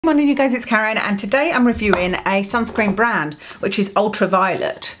Good morning you guys, it's Karen and today I'm reviewing a sunscreen brand which is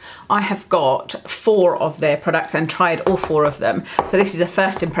Ultraviolette. I have got 4 of their products and tried all 4 of them. So this is a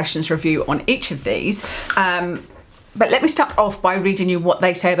first impressions review on each of these. But let me start off by reading you what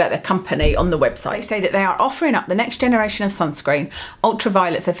they say about their company on the website. They say that they are offering up the next generation of sunscreen.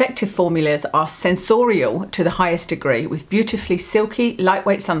 Ultraviolette's effective formulas are sensorial to the highest degree with beautifully silky,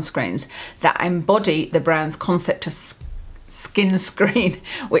 lightweight sunscreens that embody the brand's concept of skin screen,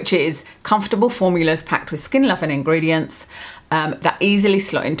 which is comfortable formulas packed with skin-loving ingredients that easily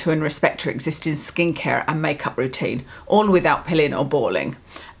slot into and respect your existing skincare and makeup routine, all without pilling or balling.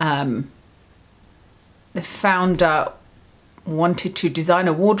 The founder wanted to design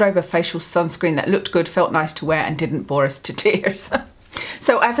a wardrobe of facial sunscreen that looked good, felt nice to wear and didn't bore us to tears.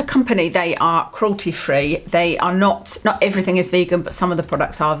 So as a company, they are cruelty-free. They are not everything is vegan, but some of the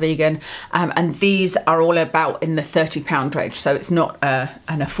products are vegan. And these are all about in the £30 range. So it's not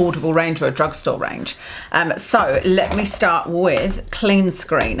an affordable range or a drugstore range. So let me start with Clean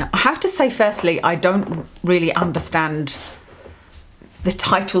Screen. I have to say, firstly, I don't really understand the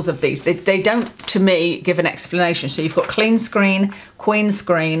titles of these. They don't, to me, give an explanation. So you've got Clean Screen, Queen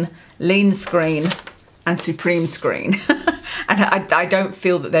Screen, Lean Screen, and Supreme Screen. And I don't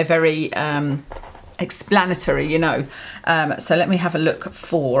feel that they're very explanatory, you know. So let me have a look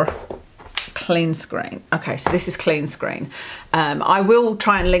for Clean Screen. Okay, so this is Clean Screen. I will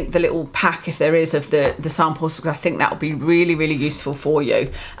try and link the little pack, if there is, of the samples, because I think that will be really, really useful for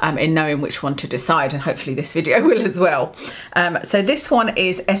you in knowing which one to decide, and hopefully this video will as well. So this one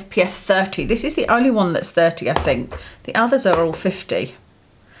is SPF 30. This is the only one that's 30, I think. The others are all 50.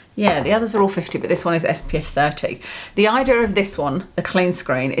 Yeah, the others are all 50, but this one is SPF 30. The idea of this one, the Clean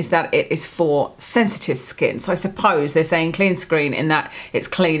Screen, is that it is for sensitive skin. So I suppose they're saying Clean Screen in that it's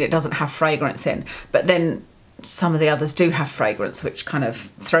clean, it doesn't have fragrance in. But then some of the others do have fragrance, which kind of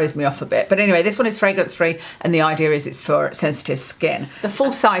throws me off a bit. But anyway, this one is fragrance free, and the idea is it's for sensitive skin. The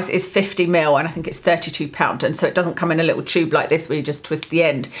full size is 50ml, and I think it's £32. And so it doesn't come in a little tube like this where you just twist the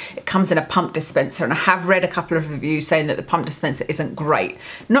end. It comes in a pump dispenser, and I have read a couple of reviews saying that the pump dispenser isn't great.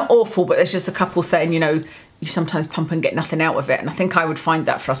 Not awful, but there's just a couple saying, you know, you sometimes pump and get nothing out of it. And I think I would find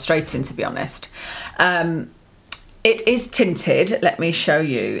that frustrating, to be honest. It is tinted. Let me show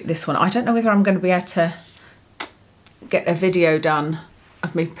you this one. I don't know whether I'm going to be able to get a video done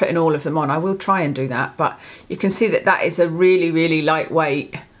of me putting all of them on. I will try and do that, but you can see that that is a really, really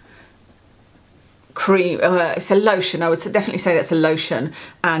lightweight cream. It's a lotion. I would definitely say that's a lotion,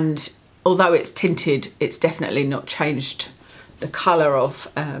 and although it's tinted, it's definitely not changed the colour of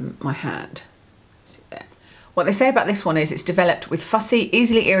my hand. See there. What they say about this one is it's developed with fussy,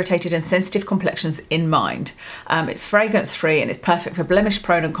 easily irritated and sensitive complexions in mind. It's fragrance free and it's perfect for blemish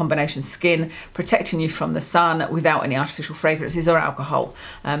prone and combination skin, protecting you from the sun without any artificial fragrances or alcohol.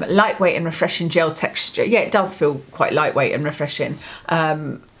 Lightweight and refreshing gel texture. Yeah, it does feel quite lightweight and refreshing.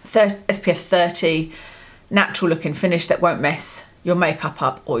 SPF 30, natural looking finish that won't mess your makeup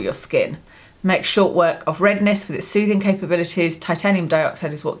up or your skin. Makes short work of redness with its soothing capabilities. Titanium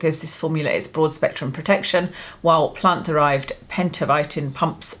dioxide is what gives this formula its broad spectrum protection, while plant-derived pentavitin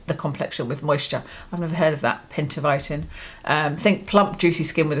pumps the complexion with moisture. I've never heard of that, pentavitin. Think plump, juicy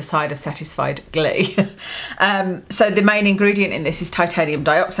skin with a side of satisfied glee. So the main ingredient in this is titanium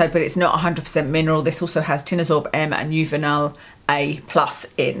dioxide, but it's not 100% mineral. This also has tinasorb M and euvanol A+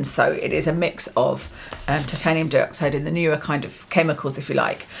 in, so it is a mix of titanium dioxide and the newer kind of chemicals, if you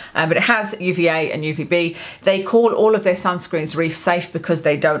like. But it has UVA and UVB. They call all of their sunscreens reef safe because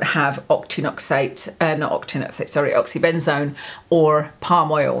they don't have oxybenzone or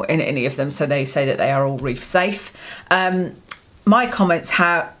palm oil in any of them, so they say that they are all reef safe. My comments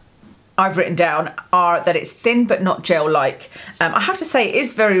I've written down are that it's thin but not gel-like. I have to say it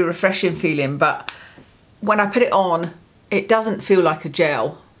is very refreshing feeling, but when I put it on, it doesn't feel like a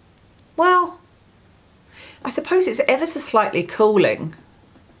gel. Well, I suppose it's ever so slightly cooling.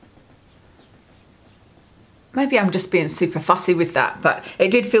 Maybe I'm just being super fussy with that, but it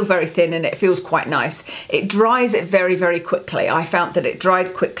did feel very thin and it feels quite nice. It dries it very, very quickly. I found that it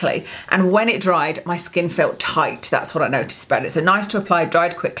dried quickly, and when it dried, my skin felt tight. That's what I noticed about it. So nice to apply,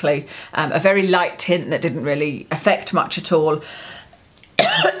 dried quickly, a very light tint that didn't really affect much at all.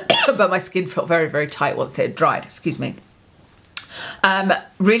 But my skin felt very, very tight once it had dried, excuse me.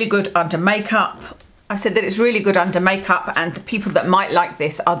 Really good under makeup. I've said that it's really good under makeup, and the people that might like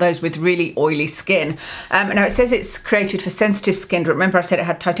this are those with really oily skin. Now it says it's created for sensitive skin. Remember I said it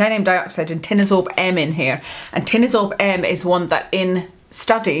had titanium dioxide and tinasorb M in here, and tinasorb M is one that in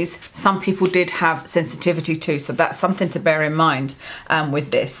studies some people did have sensitivity to, so that's something to bear in mind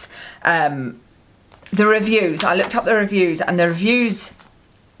with this. The reviews, I looked up the reviews, and the reviews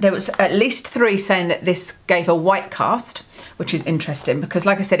there was at least 3 saying that this gave a white cast, which is interesting because,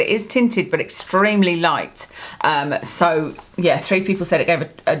 like I said, it is tinted but extremely light. So yeah, 3 people said it gave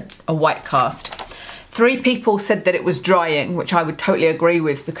a white cast. 3 people said that it was drying, which I would totally agree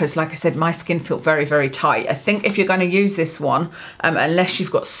with because, like I said, my skin felt very, very tight. I think if you're going to use this one, unless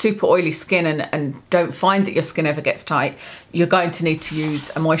you've got super oily skin and don't find that your skin ever gets tight, you're going to need to use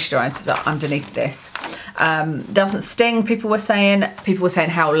a moisturiser underneath this. Doesn't sting, people were saying. People were saying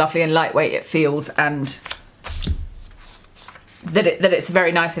how lovely and lightweight it feels, and that it's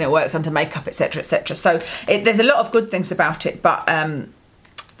very nice and it works under makeup, etc, etc. So there's a lot of good things about it, but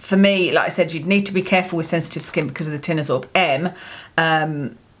for me, like I said, you'd need to be careful with sensitive skin because of the Tinasorb M,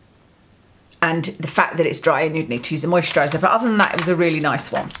 and the fact that it's dry and you'd need to use a moisturiser. But other than that, it was a really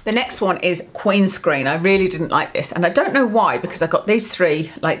nice one. The next one is Queen Screen. I really didn't like this, and I don't know why, because I got these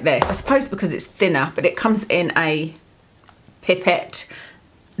 3 like this. I suppose because it's thinner, but it comes in a pipette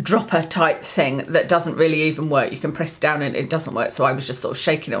dropper type thing that doesn't really even work. You can press it down and it doesn't work, so I was just sort of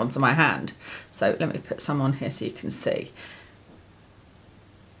shaking it onto my hand. So let me put some on here so you can see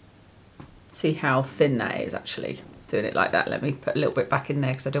how thin that is actually, doing it like that. Let me put a little bit back in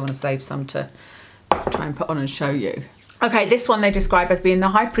there because I don't want to save some to try and put on and show you. Okay, this one they describe as being the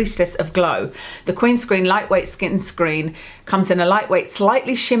High Priestess of Glow. The Queen Screen Lightweight Skin Screen comes in a lightweight,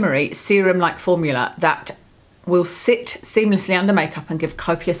 slightly shimmery serum-like formula that will sit seamlessly under makeup and give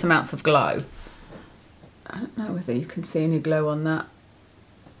copious amounts of glow. I don't know whether you can see any glow on that.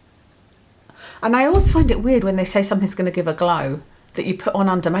 And I always find it weird when they say something's going to give a glow that you put on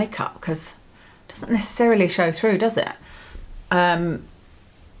under makeup, because it doesn't necessarily show through, does it?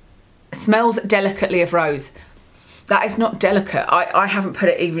 Smells delicately of rose. That is not delicate. I haven't put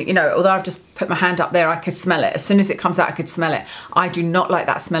it even, you know, although I've just put my hand up there, I could smell it. As soon as it comes out, I could smell it. I do not like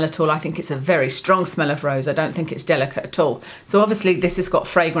that smell at all. I think it's a very strong smell of rose. I don't think it's delicate at all. So obviously this has got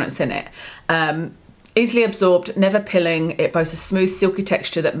fragrance in it. Easily absorbed, never pilling. It boasts a smooth, silky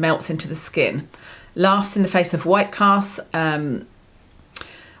texture that melts into the skin. Laughs in the face of white casts,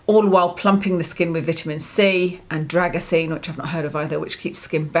 all while plumping the skin with vitamin C and Dragocene, which I've not heard of either, which keeps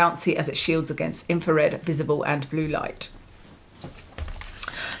skin bouncy as it shields against infrared, visible and blue light.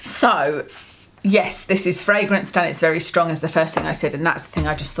 So yes, this is fragranced and it's very strong, as the first thing I said, and that's the thing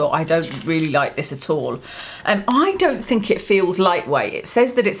I just thought, I don't really like this at all. I don't think it feels lightweight. It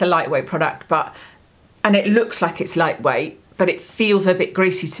says that it's a lightweight product, and it looks like it's lightweight, but it feels a bit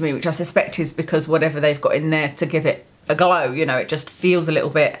greasy to me, which I suspect is because whatever they've got in there to give it a glow, you know, it just feels a little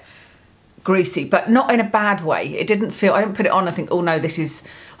bit greasy, but not in a bad way. It didn't feel, I didn't put it on and think, oh no, this is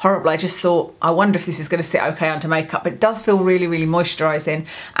horrible. I just thought, I wonder if this is going to sit okay under makeup. But it does feel really, really moisturising,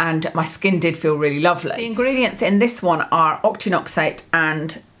 and my skin did feel really lovely. The ingredients in this one are octinoxate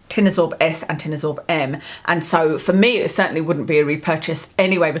and Tinasorb S and Tinasorb M, and so for me it certainly wouldn't be a repurchase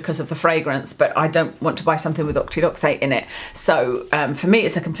anyway because of the fragrance, but I don't want to buy something with octinoxate in it, so for me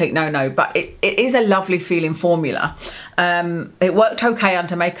it's a complete no-no. But it is a lovely feeling formula. It worked okay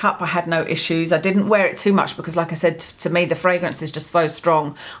under makeup. I had no issues. I didn't wear it too much because, like I said, to me the fragrance is just so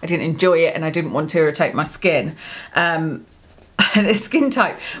strong. I didn't enjoy it and I didn't want to irritate my skin. The skin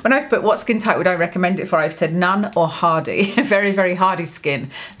type, when I've put what skin type would I recommend it for, I've said none or hardy. Very, very hardy skin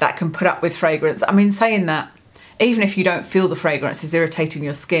that can put up with fragrance. I mean, saying that, even if you don't feel the fragrance is irritating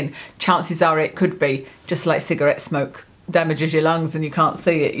your skin, chances are it could be, just like cigarette smoke damages your lungs and you can't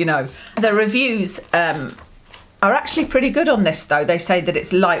see it, you know. The reviews are actually pretty good on this though. They say that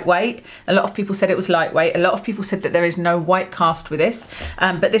it's lightweight. A lot of people said it was lightweight. A lot of people said that there is no white cast with this,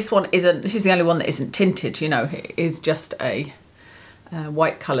 but this one isn't. This is the only one that isn't tinted, you know. It is just a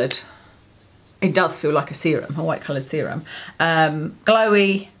white coloured, it does feel like a serum, a white coloured serum.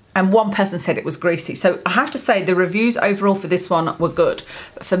 Glowy, and one person said it was greasy. So I have to say the reviews overall for this one were good.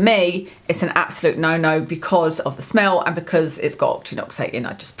 But for me, it's an absolute no-no because of the smell and because it's got octinoxate in.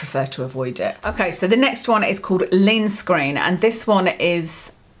 I just prefer to avoid it. Okay, so the next one is called Lean Screen, and this one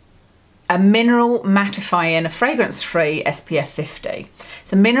is a mineral mattifying, fragrance-free SPF 50.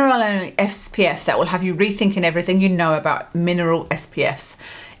 It's a mineral-only SPF that will have you rethinking everything you know about mineral SPFs.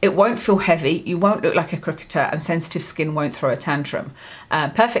 It won't feel heavy, you won't look like a cricketer, and sensitive skin won't throw a tantrum.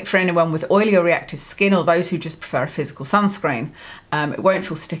 Perfect for anyone with oily or reactive skin or those who just prefer a physical sunscreen. It won't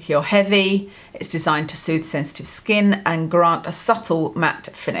feel sticky or heavy. It's designed to soothe sensitive skin and grant a subtle matte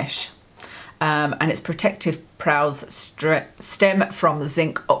finish. And its protective prows stem from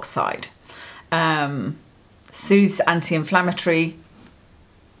zinc oxide. Soothes anti-inflammatory.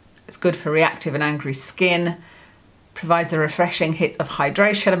 It's good for reactive and angry skin. Provides a refreshing hit of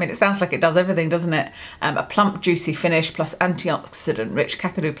hydration. I mean, it sounds like it does everything, doesn't it? A plump, juicy finish plus antioxidant-rich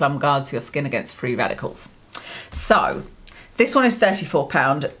Kakadu plum guards your skin against free radicals. So, This one is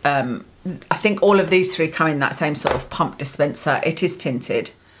 £34. I think all of these three come in that same sort of pump dispenser. It is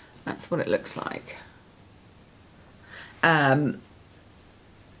tinted. That's what it looks like.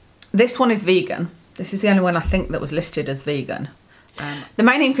 This one is vegan. This is the only one I think that was listed as vegan. The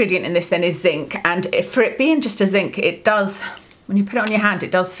main ingredient in this then is zinc, and for it being just a zinc, it does, when you put it on your hand,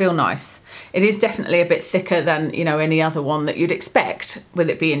 it does feel nice. It is definitely a bit thicker than, you know, any other one that you'd expect with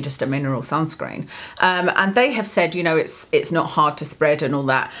it being just a mineral sunscreen. And they have said, you know, it's not hard to spread and all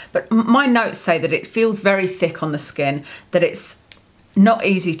that, but my notes say that it feels very thick on the skin, that it's not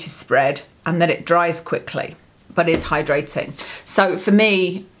easy to spread, and that it dries quickly, but is hydrating. So for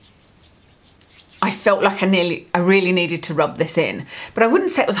me, I felt like I really needed to rub this in, but I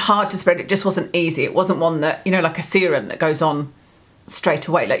wouldn't say it was hard to spread. It just wasn't easy. It wasn't one that, you know, like a serum that goes on straight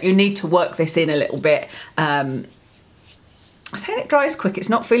away. Like, you need to work this in a little bit. I'm saying it dries quick. It's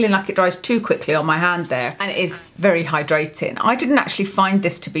not feeling like it dries too quickly on my hand there, and it is very hydrating. I didn't actually find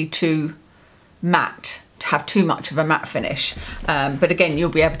this to be too matte, to have too much of a matte finish, but again, you'll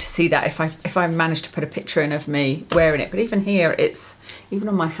be able to see that if I manage to put a picture in of me wearing it. But even here, it's, even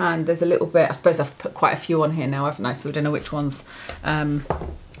on my hand, there's a little bit. I suppose I've put quite a few on here now, haven't I? So I don't know which ones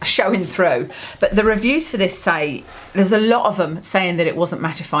showing through. But the reviews for this say, there's a lot of them saying that it wasn't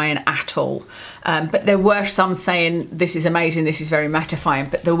mattifying at all, but there were some saying this is amazing, this is very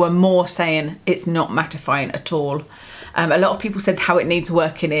mattifying, but there were more saying it's not mattifying at all. A lot of people said how it needs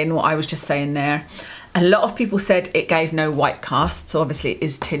working in, what I was just saying there. A lot of people said it gave no white cast, so obviously it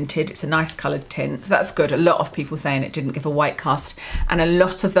is tinted. It's a nice coloured tint, so that's good. A lot of people saying it didn't give a white cast, and a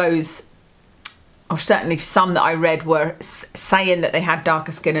lot of those, or certainly some that I read, were saying that they had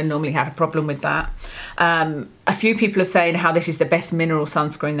darker skin and normally had a problem with that. A few people are saying how this is the best mineral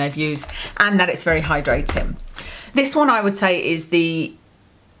sunscreen they've used, and that it's very hydrating. This one I would say is the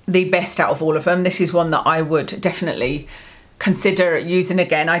best out of all of them. This is one that I would definitely consider using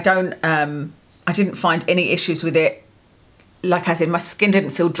again. I didn't find any issues with it. Like I said, my skin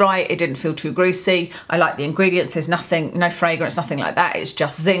didn't feel dry, it didn't feel too greasy. I like the ingredients, there's nothing, no fragrance, nothing like that. It's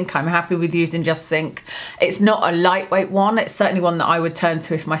just zinc. I'm happy with using just zinc. It's not a lightweight one. It's certainly one that I would turn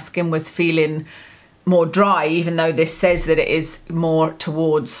to if my skin was feeling more dry, even though this says that it is more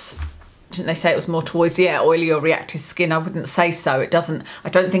towards, didn't they say it was more towards, yeah, oily or reactive skin? I wouldn't say so. It doesn't, I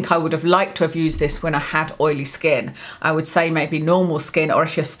don't think I would have liked to have used this when I had oily skin. I would say maybe normal skin, or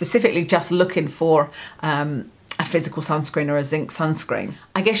if you're specifically just looking for a physical sunscreen or a zinc sunscreen.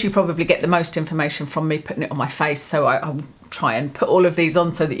 I guess you probably get the most information from me putting it on my face, so I'll try and put all of these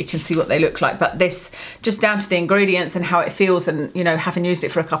on so that you can see what they look like. But this, just down to the ingredients and how it feels, and, you know, having used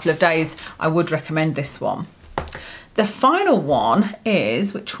it for a couple of days, I would recommend this one. The final one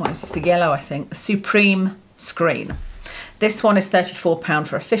is, which one is this? The yellow, I think, the Supreme Screen. This one is £34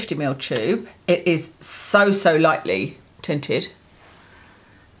 for a 50ml tube. It is so lightly tinted,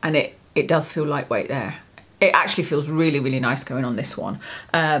 and it does feel lightweight there. It actually feels really nice going on this one.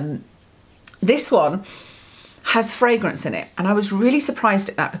 This one has fragrance in it, and I was really surprised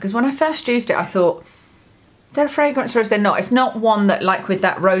at that, because when I first used it, I thought, is there a fragrance or is there not? It's not one that, like with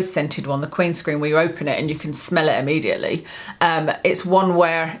that rose scented one, the Queen Screen, where you open it and you can smell it immediately. It's one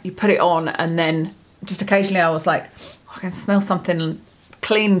where you put it on and then just occasionally I was like, oh, I can smell something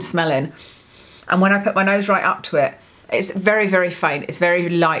clean smelling. And when I put my nose right up to it, it's very faint, it's very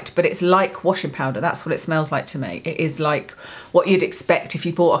light, but it's like washing powder. That's what it smells like to me. It is like what you'd expect if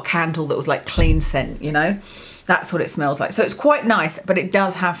you bought a candle that was like clean scent, you know? That's what it smells like. So it's quite nice, but it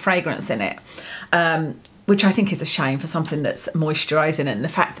does have fragrance in it. Which I think is a shame for something that's moisturising, and the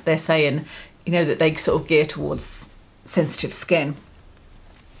fact that they're saying, you know, that they sort of gear towards sensitive skin.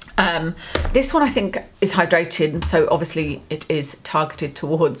 This one I think is hydrating, so obviously it is targeted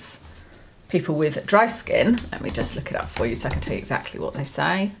towards people with dry skin. Let me just look it up for you so I can tell you exactly what they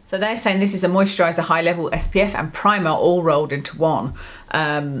say. So they're saying this is a moisturiser, high level SPF and primer all rolled into one.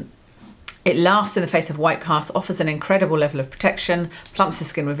 It lasts in the face of white cast, offers an incredible level of protection, plumps the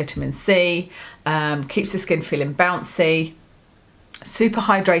skin with vitamin C, keeps the skin feeling bouncy, super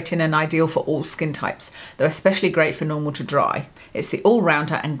hydrating and ideal for all skin types, though especially great for normal to dry. It's the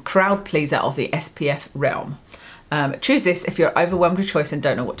all-rounder and crowd pleaser of the SPF realm. Choose this if you're overwhelmed with choice and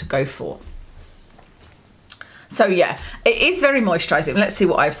don't know what to go for. So yeah, it is very moisturising. Let's see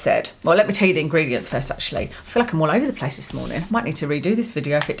what I've said. Well, let me tell you the ingredients first, actually. I feel like I'm all over the place this morning. I might need to redo this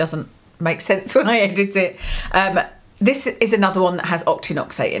video if it doesn't make sense when I edit it. This is another one that has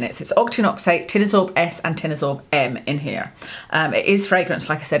octinoxate in it. So it's octinoxate, tinasorb S and tinasorb M in here. It is fragrance,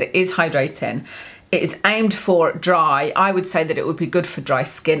 like I said, it is hydrating. It is aimed for dry. I would say that it would be good for dry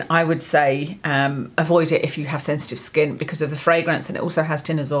skin. I would say avoid it if you have sensitive skin because of the fragrance, and it also has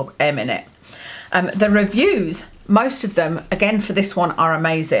tinasorb M in it. The reviews, most of them, again for this one, are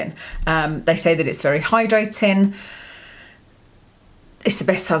amazing. They say that it's very hydrating. It's the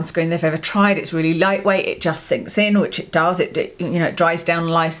best sunscreen they've ever tried. It's really lightweight. It just sinks in, which it does. It you know, it dries down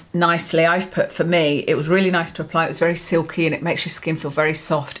nicely. I've put, for me, it was really nice to apply. It was very silky and it makes your skin feel very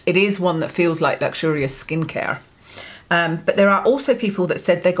soft. It is one that feels like luxurious skincare. But there are also people that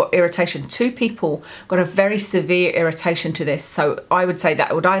said they got irritation. 2 people got a very severe irritation to this. So I would say that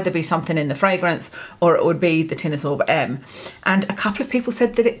it would either be something in the fragrance or it would be the Tinasorb M. And a couple of people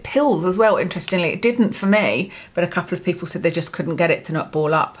said that it pills as well, interestingly. It didn't for me, but a couple of people said they just couldn't get it to not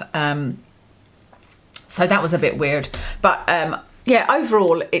ball up. So that was a bit weird. But yeah,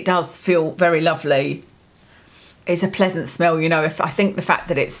 overall, it does feel very lovely. It's a pleasant smell, you know. If I think the fact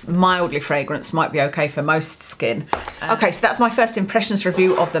that it's mildly fragranced might be okay for most skin. Okay, so that's my first impressions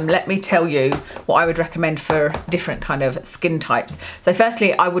review of them. Let me tell you what I would recommend for different kind of skin types. So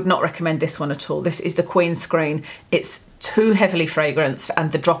firstly, I would not recommend this one at all. This is the Queen Screen. It's too heavily fragranced,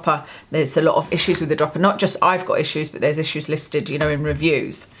 and the dropper, there's a lot of issues with the dropper. Not just I've got issues, but there's issues listed, you know, in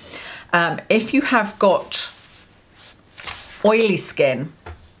reviews. If you have got oily skin,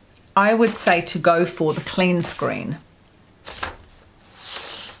 I would say to go for the Clean Screen,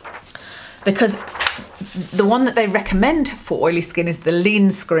 because the one that they recommend for oily skin is the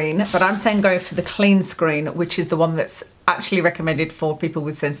Lean Screen, but I'm saying go for the Clean Screen, which is the one that's actually recommended for people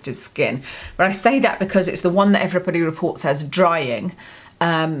with sensitive skin. But I say that because it's the one that everybody reports as drying,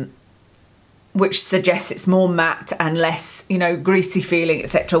 which suggests it's more matte and less, you know, greasy feeling,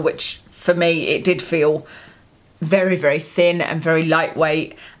 etc., which for me, it did feel very, very thin and very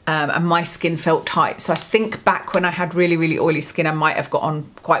lightweight. And my skin felt tight. So I think back when I had really, really oily skin, I might have got on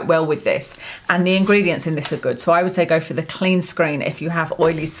quite well with this. And the ingredients in this are good. So I would say go for the Clean Screen if you have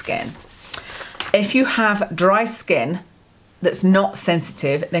oily skin. If you have dry skin that's not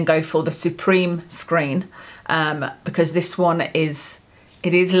sensitive, then go for the Supreme Screen, because this one is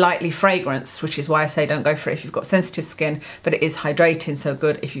lightly fragranced, which is why I say don't go for it if you've got sensitive skin, but it is hydrating, so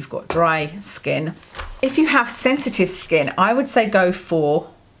good if you've got dry skin. If you have sensitive skin, I would say go for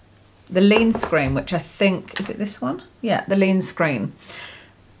the Lean Screen, which I think, is it this one? Yeah, the Lean Screen.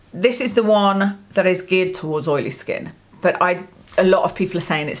 This is the one that is geared towards oily skin, but a lot of people are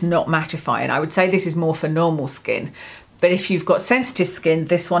saying it's not mattifying. I would say this is more for normal skin. But if you've got sensitive skin,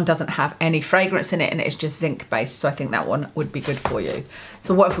 this one doesn't have any fragrance in it and it's just zinc based. So I think that one would be good for you.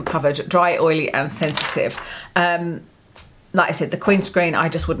 So what have we covered? Dry, oily and sensitive. Like I said, the Queen Screen, I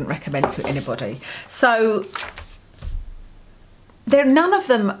just wouldn't recommend to anybody. So none of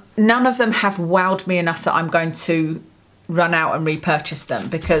them have wowed me enough that I'm going to run out and repurchase them,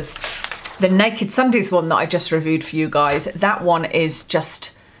 because the Naked Sundays one that I just reviewed for you guys, that one is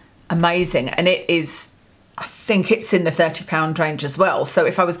just amazing. And it is, I think it's in the £30 range as well. So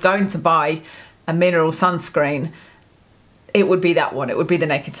if I was going to buy a mineral sunscreen, it would be that one. It would be the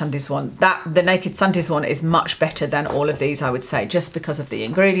Naked Sundays one. The Naked Sundays one is much better than all of these, I would say, just because of the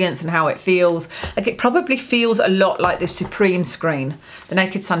ingredients and how it feels. Like, it probably feels a lot like the Supreme Screen. The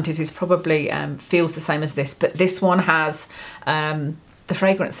Naked Sundays is probably feels the same as this, but this one has the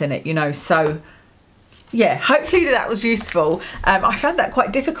fragrance in it, you know. So yeah, hopefully that was useful. I found that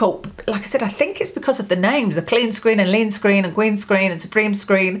quite difficult. Like I said, I think it's because of the names, the Clean Screen and Lean Screen and Queen Screen and Supreme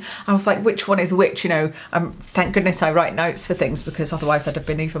Screen. I was like, which one is which, you know? Thank goodness I write notes for things, because otherwise I'd have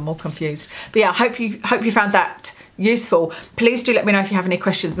been even more confused. But yeah, I hope you found that useful. Please do let me know if you have any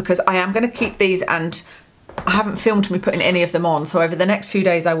questions, because I am going to keep these, and I haven't filmed me putting any of them on. So over the next few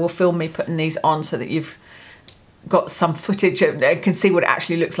days, I will film me putting these on so that you've got some footage and can see what it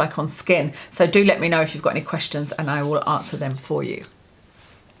actually looks like on skin. So do let me know if you've got any questions and I will answer them for you.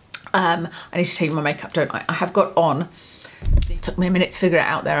 I need to take my makeup, don't I? I have got on, it took me a minute to figure it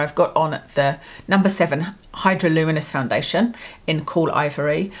out there, I've got on the No7 Hydraluminous foundation in Cool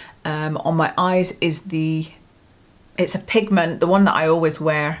Ivory. On my eyes is it's a pigment, the one that I always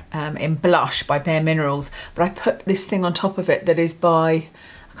wear in Blush by Bare Minerals, but I put this thing on top of it that is by,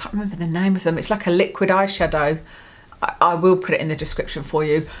 I can't remember the name of them. It's like a liquid eyeshadow. I will put it in the description for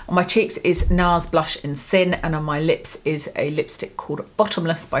you. On my cheeks is Nars Blush in Sin, and on my lips is a lipstick called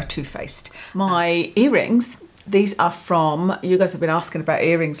Bottomless by Too Faced. My earrings, these are from, you guys have been asking about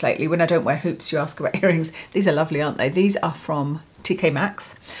earrings lately. When I don't wear hoops, you ask about earrings. These are lovely, aren't they? These are from TK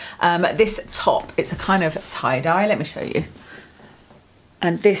Maxx. This top, it's a kind of tie-dye. Let me show you.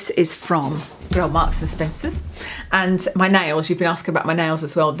 And this is from Real Marks and Spencer's. And my nails, you've been asking about my nails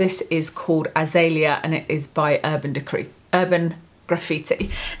as well. This is called Azalea and it is by Urban Graffiti.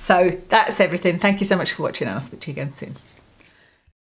 So that's everything. Thank you so much for watching and I'll speak to you again soon.